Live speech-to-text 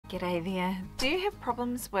G'day there. Do you have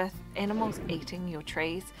problems with animals eating your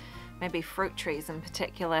trees? Maybe fruit trees in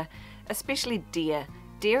particular, especially deer.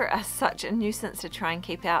 Deer are such a nuisance to try and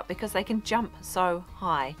keep out because they can jump so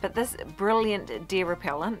high. But this brilliant deer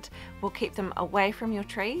repellent will keep them away from your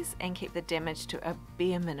trees and keep the damage to a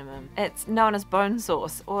bare minimum. It's known as bone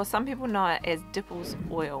sauce, or some people know it as Dippels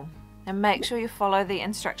Oil. And make sure you follow the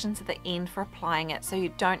instructions at the end for applying it so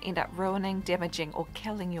you don't end up ruining, damaging or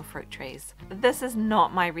killing your fruit trees. This is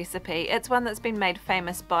not my recipe. It's one that's been made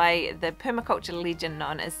famous by the permaculture legend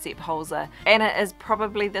known as Sepp Holzer, and it is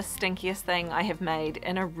probably the stinkiest thing I have made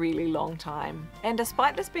in a really long time. And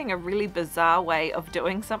despite this being a really bizarre way of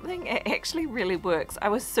doing something, it actually really works. I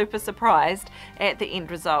was super surprised at the end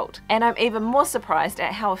result, and I'm even more surprised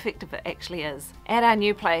at how effective it actually is. At our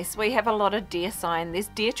new place we have a lot of deer sign. There's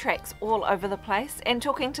deer tracks all over the place, and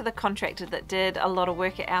talking to the contractor that did a lot of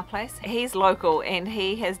work at our place, he's local and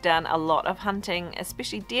he has done a lot of hunting,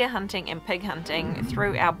 especially deer hunting and pig hunting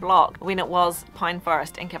through our block when it was pine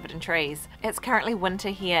forest and covered in trees. It's currently winter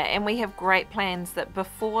here and we have great plans that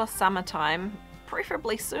before summertime,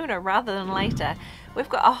 preferably sooner rather than later, we've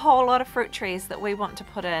got a whole lot of fruit trees that we want to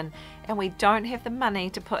put in, and we don't have the money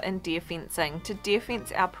to put in deer fencing. To deer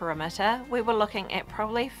fence our perimeter, we were looking at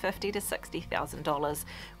probably $50,000 to $60,000,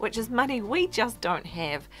 which is money we just don't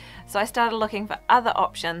have. So I started looking for other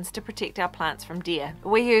options to protect our plants from deer.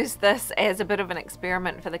 We used this as a bit of an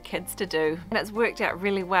experiment for the kids to do, and it's worked out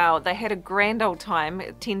really well. They had a grand old time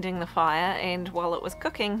tending the fire, and while it was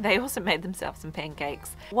cooking, they also made themselves some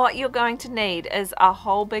pancakes. What you're going to need is a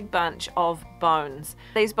whole big bunch of bones.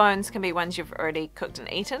 These bones can be ones you've already cooked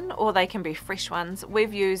and eaten, or they can be fresh ones.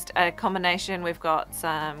 We've used a combination. We've got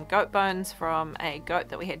some goat bones from a goat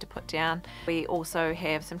that we had to put down. We also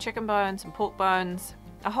have some chicken bones, some pork bones,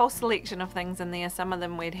 a whole selection of things in there. Some of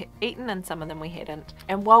them we'd eaten and some of them we hadn't.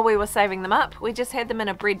 And while we were saving them up, we just had them in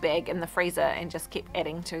a bread bag in the freezer and just kept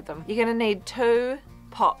adding to them. You're going to need 2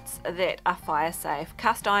 pots that are fire safe.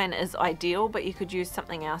 Cast iron is ideal, but you could use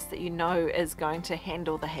something else that you know is going to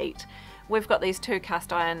handle the heat. We've got these 2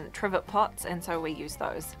 cast iron trivet pots, and so we use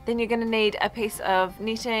those. Then you're going to need a piece of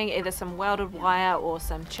netting, either some welded wire or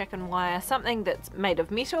some chicken wire, something that's made of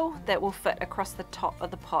metal that will fit across the top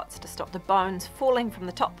of the pots to stop the bones falling from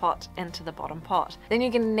the top pot into the bottom pot. Then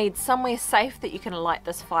you're going to need somewhere safe that you can light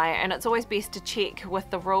this fire, and it's always best to check with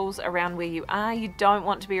the rules around where you are. You don't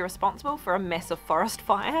want to be responsible for a massive forest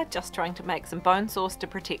fire just trying to make some bone sauce to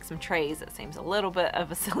protect some trees. It seems a little bit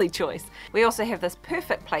of a silly choice. We also have this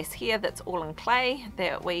perfect place here that's all in clay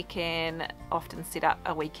that we can often set up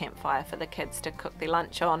a wee campfire for the kids to cook their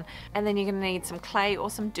lunch on. And then you're going to need some clay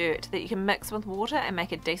or some dirt that you can mix with water and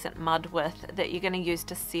make a decent mud with, that you're going to use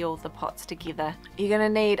to seal the pots together. You're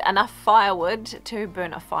going to need enough firewood to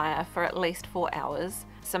burn a fire for at least 4 hours.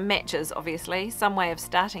 Some matches, obviously, some way of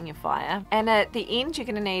starting your fire. And at the end you're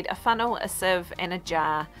going to need a funnel, a sieve and a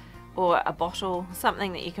jar or a bottle,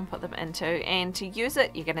 something that you can put them into. And to use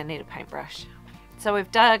it you're going to need a paintbrush. So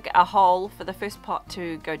we've dug a hole for the first pot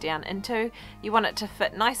to go down into. You want it to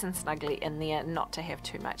fit nice and snugly in there, not to have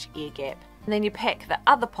too much air gap. And then you pack the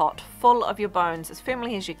other pot full of your bones as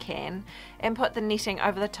firmly as you can and put the netting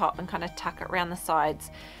over the top and kind of tuck it around the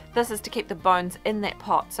sides. This is to keep the bones in that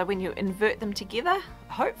pot, so when you invert them together,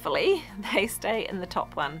 hopefully they stay in the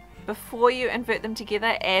top one. Before you invert them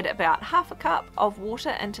together, add about half a cup of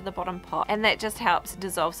water into the bottom pot, and that just helps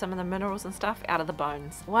dissolve some of the minerals and stuff out of the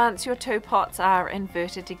bones. Once your 2 pots are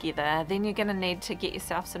inverted together, then you're going to need to get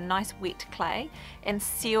yourself some nice wet clay and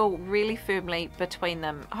seal really firmly between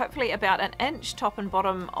them, hopefully about 1 inch top and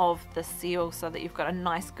bottom of the seal, so that you've got a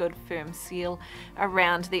nice good firm seal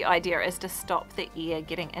around. The idea is to stop the air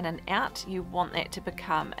getting in and out. You want that to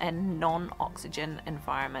become a non-oxygen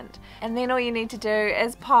environment. And then all you need to do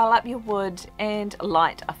is pile up your wood and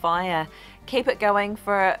light a fire. Keep it going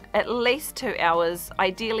for at least 2 hours,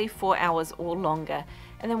 ideally 4 hours or longer.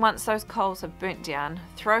 And then once those coals have burnt down,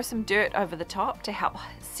 throw some dirt over the top to help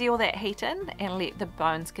seal that heat in and let the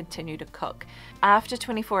bones continue to cook. After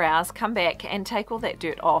 24 hours, come back and take all that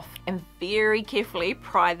dirt off and very carefully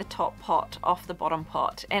pry the top pot off the bottom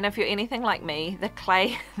pot. And if you're anything like me, the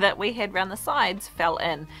clay that we had around the sides fell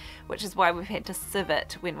in, which is why we've had to sieve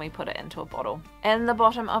it when we put it into a bottle. In the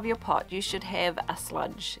bottom of your pot you should have a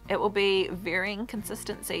sludge. It will be varying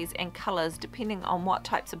consistencies and colours depending on what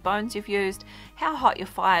types of bones you've used, how hot your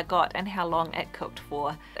fire got and how long it cooked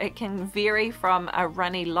for. It can vary from a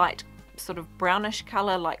runny light sort of brownish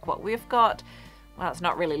colour like what we've got, well it's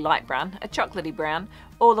not really light brown, a chocolatey brown,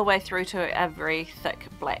 all the way through to a very thick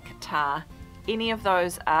black tar. Any of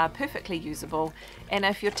those are perfectly usable, and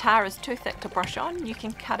if your tar is too thick to brush on, you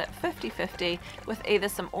can cut it 50-50 with either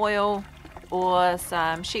some oil or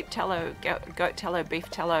some sheep tallow, goat tallow, beef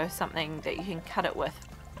tallow, something that you can cut it with,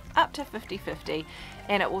 up to 50-50,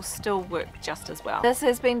 and it will still work just as well. This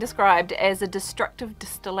has been described as a destructive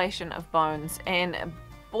distillation of bones, and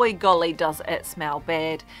boy golly does it smell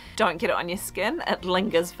bad. Don't get it on your skin, it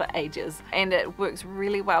lingers for ages, and it works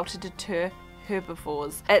really well to deter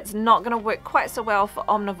herbivores. It's not going to work quite so well for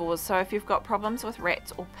omnivores, so if you've got problems with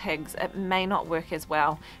rats or pigs, it may not work as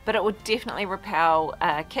well, but it will definitely repel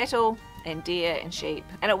cattle and deer and sheep,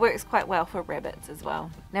 and it works quite well for rabbits as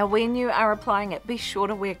well. Now when you are applying it, be sure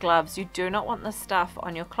to wear gloves. You do not want this stuff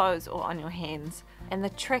on your clothes or on your hands. And the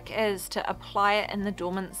trick is to apply it in the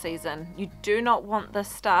dormant season. You do not want this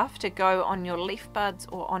stuff to go on your leaf buds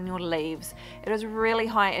or on your leaves. It is really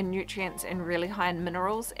high in nutrients and really high in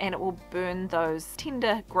minerals, and it will burn those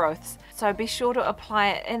tender growths. So be sure to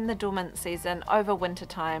apply it in the dormant season over winter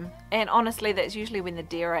time. And honestly, that's usually when the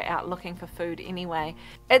deer are out looking for food anyway.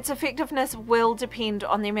 Its effectiveness will depend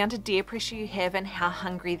on the amount of deer pressure you have and how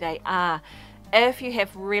hungry they are. If you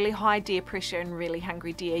have really high deer pressure and really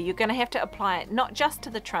hungry deer, you're going to have to apply it not just to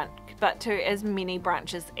the trunk, but to as many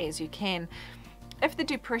branches as you can. If the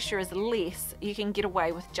deer pressure is less, you can get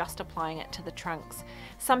away with just applying it to the trunks.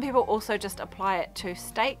 Some people also just apply it to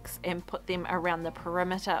stakes and put them around the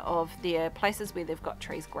perimeter of their places where they've got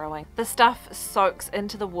trees growing. The stuff soaks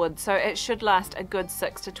into the wood, so it should last a good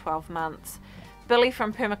 6 to 12 months. Billy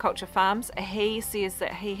from Permaculture Farms, he says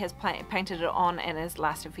that he has painted it on and has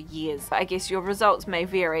lasted for years. I guess your results may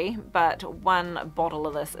vary, but one bottle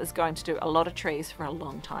of this is going to do a lot of trees for a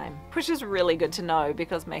long time, which is really good to know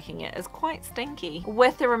because making it is quite stinky.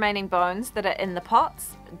 With the remaining bones that are in the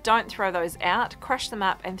pots, don't throw those out, crush them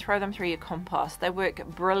up and throw them through your compost. They work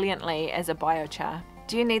brilliantly as a biochar.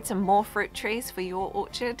 Do you need some more fruit trees for your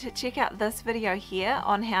orchard? Check out this video here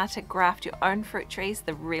on how to graft your own fruit trees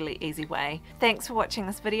the really easy way. Thanks for watching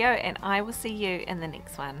this video, and I will see you in the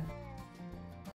next one.